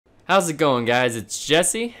How's it going, guys? It's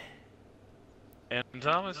Jesse. And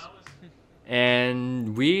Thomas.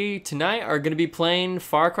 And we, tonight, are going to be playing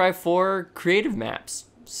Far Cry 4 creative maps.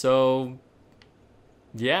 So,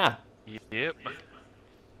 yeah. Yep.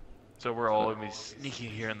 So we're all going to be sneaking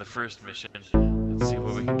here in the first mission. Let's see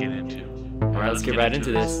what we can get into. Alright, let's get right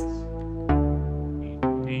into this.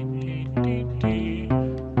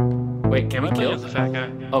 Wait, can we kill? The fat guy?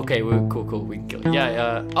 Okay, cool. We can kill.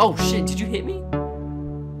 Yeah, oh shit, did you hit me?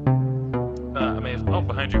 I may have. Oh,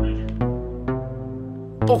 behind you.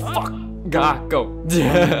 Oh, fuck. God, go.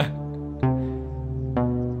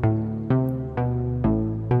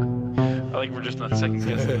 I like we're just not second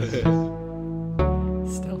guessing this.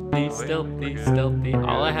 Stealthy.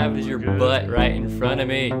 All I have is your butt right in front of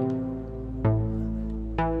me.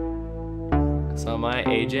 So am I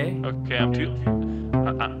AJ? Okay, I'm too.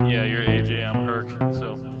 Yeah, you're AJ, I'm Herc.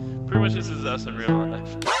 So, pretty much this is us in real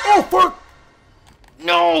life. Oh, fuck!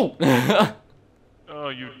 No! Oh,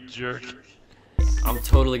 you jerk. I'm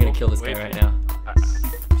totally gonna kill this guy right now. Are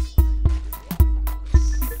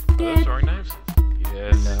those throwing knives?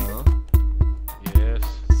 Yes. No. Yes.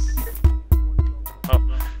 Oh,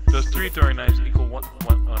 those 3 throwing knives equal one.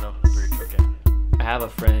 Oh no, 3. Okay. I have a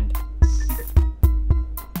friend.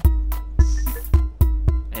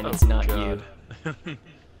 And it's not God. you.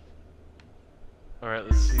 Alright,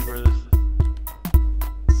 let's see where this.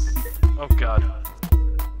 Oh God.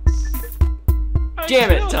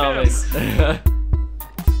 Damn it, Thomas! See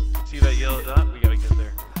that yellow dot? We gotta get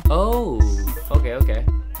there. Oh, okay.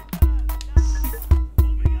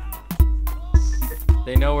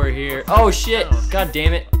 They know we're here. Oh shit! God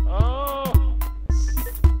damn it! Oh!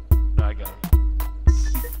 No, I got it.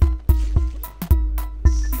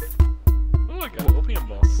 Oh, I got an opium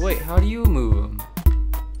ball. Wait, how do you move them?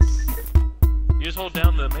 You just hold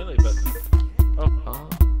down the melee button. Oh.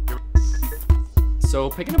 So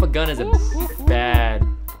picking up a gun is a bad.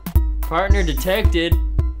 Partner detected.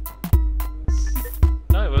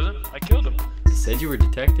 No, it wasn't. I killed him. I said you were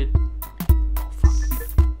detected. Oh fuck.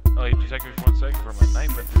 Oh, he detected me for 1 second before my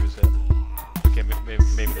knife went through his head. Okay,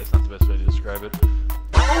 maybe that's not the best way to describe it.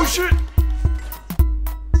 Oh shit!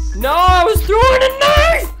 No, I was throwing a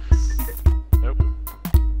knife! Nope.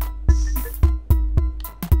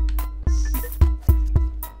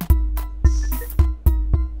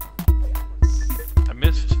 I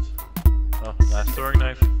missed. Oh, last throwing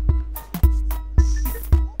knife.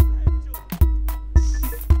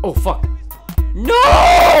 Oh fuck.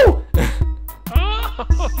 No! Oh!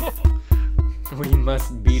 We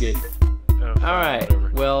must beat it. Oh, Alright, whatever.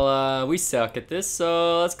 well, we suck at this,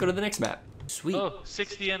 so let's go to the next map. Sweet. Oh,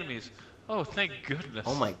 60 enemies. Oh, thank goodness.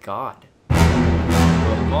 Oh my god.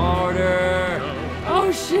 The mortar!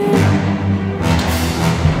 Oh shit!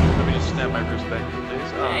 Let me just snap my wrist back in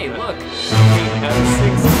place. Oh, Hey, man. look! 8 out of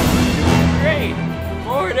 6. Doing great!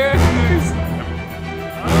 Mortars!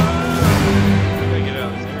 I gotta get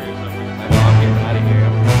out of this area or something. I know, I'm getting out of here.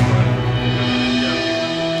 I'm just running.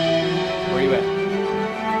 Where you at?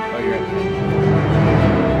 Oh, you're at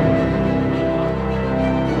here.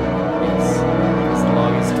 Yes. This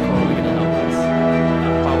log is totally gonna help us.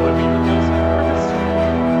 Follow me because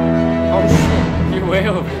Oh shit! You're way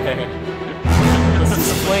over there. Let's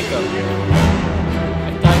just flank up here. I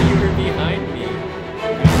thought you were behind me.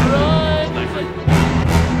 Run!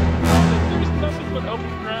 there's nothing but open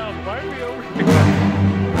ground. Why are we over here?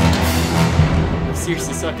 We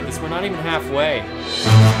seriously suck at this. We're not even halfway.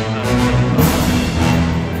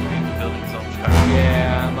 Buildings on fire.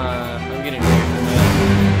 Yeah, I'm getting ready for that.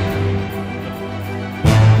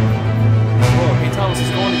 Whoa, hey Thomas,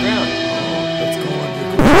 let's go underground. Let's go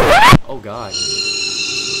underground. Oh god.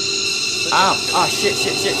 Ow! Ah, shit.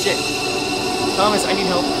 Thomas, I need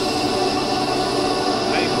help.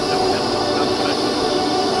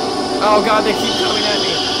 Oh god, they keep coming at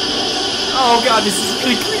me. Oh god, this is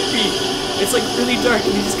really creepy. It's like really dark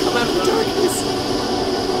and you just come out of the darkness.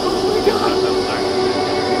 Oh my god.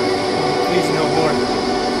 Please, no more.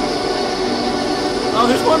 Oh,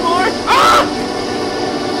 there's one more! Ah!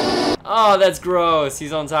 Oh, that's gross.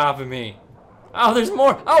 He's on top of me. Oh, there's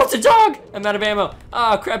more. Oh, it's a dog! I'm out of ammo.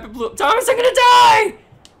 Oh, crap, it blew up. Thomas, I'm gonna die!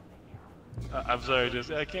 I'm sorry,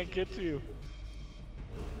 Jesse. I can't get to you.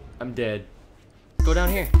 I'm dead. Go down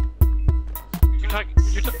here. You're talking.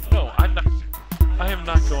 No, I'm not. I am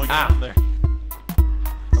not going down there.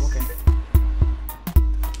 I'm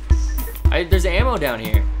okay. There's ammo down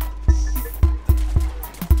here.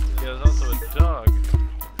 Yeah, there's also a dog.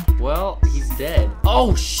 Well, he's dead.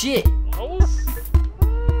 Oh, shit! Oh!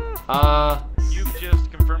 You've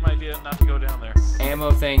just confirmed my idea not to go down there.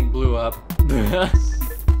 Ammo thing blew up.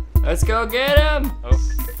 Let's go get him! Oh.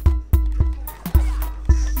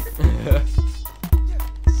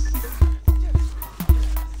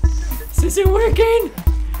 This isn't working!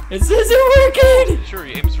 This isn't working! Sure,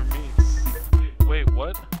 he aims for me. Wait,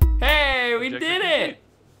 what? Hey, we did it!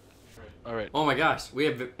 Alright. Oh my gosh, we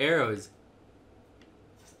have arrows.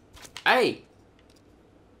 Hey!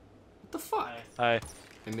 What the fuck? Hi.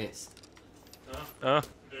 I missed. No.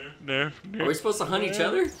 Are we supposed to hunt each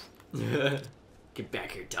other? Get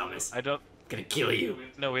back here, Thomas. I don't. I'm gonna kill you.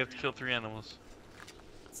 No, we have to kill 3 animals.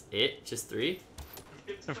 That's it? Just 3?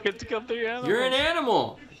 I forget to kill 3 animals. You're an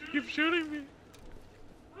animal! Keep shooting me.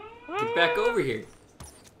 Get back over here.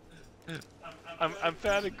 I'm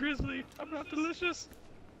fat and grizzly. I'm not delicious.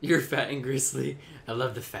 You're fat and grizzly. I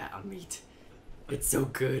love the fat on meat. It's so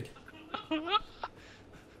good.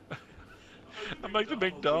 I'm like the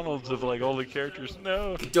McDonald's of like all the characters.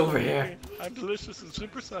 No. Get over here. I'm delicious and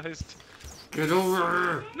supersized. Get over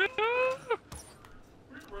here. No.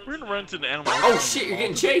 We're gonna run into an animal. Oh shit, you're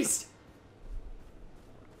getting chased.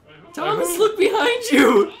 Thomas, look behind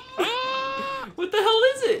you. What the hell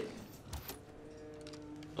is it?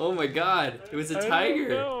 Oh my god, it was a tiger.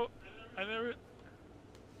 No, I never.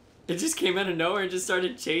 It just came out of nowhere and just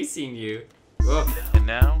started chasing you. Whoa. And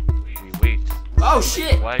now we wait. Oh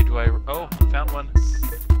shit! Why do I? Oh, found one.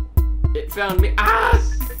 It found me. Ah!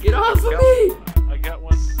 Get off of me! I got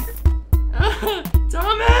one. Ah,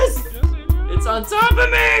 Thomas! Yes, I know. It's on top of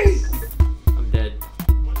me! I'm dead.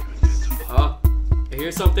 Oh, I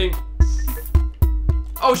hear something.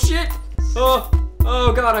 Oh shit! Oh,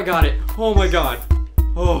 oh god, I got it. Oh my god.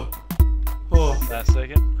 Oh, oh, Last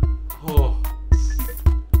second. oh,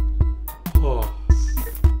 oh.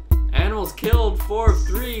 Animals killed, 4 of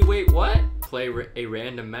 3. Wait, what? Play a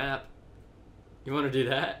random map. You want to do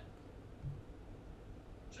that?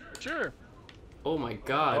 Sure. Oh my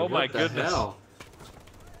god. Oh what my the goodness. hell?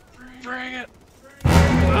 Bring it.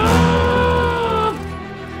 Ah!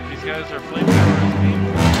 These guys are flamethrowers.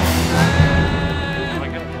 I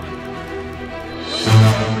got one.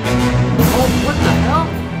 Oh, what the hell?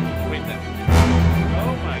 Wait, that.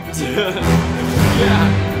 Oh my god. Yeah.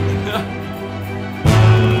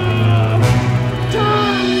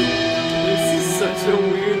 This is such a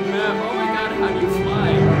weird map. Oh my god, how do you fly?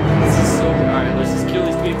 This is so weird. Alright, let's just kill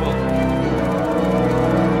these people.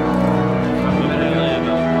 I'm gonna land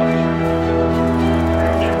on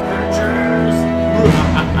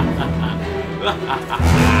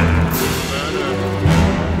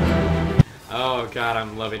Oh god,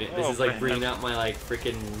 I'm loving it. This is like bringing out my like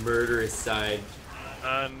freaking murderous side.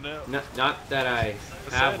 No. Not that I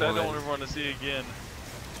have I one. don't ever want to see again.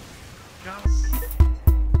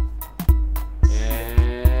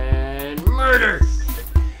 And murder!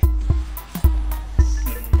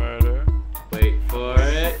 And murder. Wait for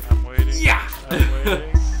it. I'm waiting. Yeah! I'm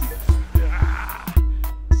waiting. Yeah.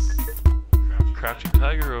 Crouching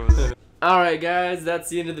tiger over there. Alright guys, that's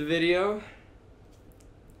the end of the video.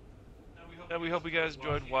 Yeah, we hope you guys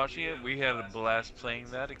enjoyed watching it. We had a blast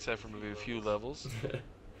playing that, except for maybe a few levels.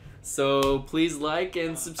 So please like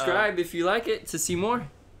and subscribe if you like it to see more.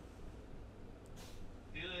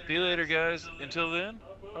 See you later, guys. Until then,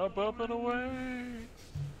 up and away.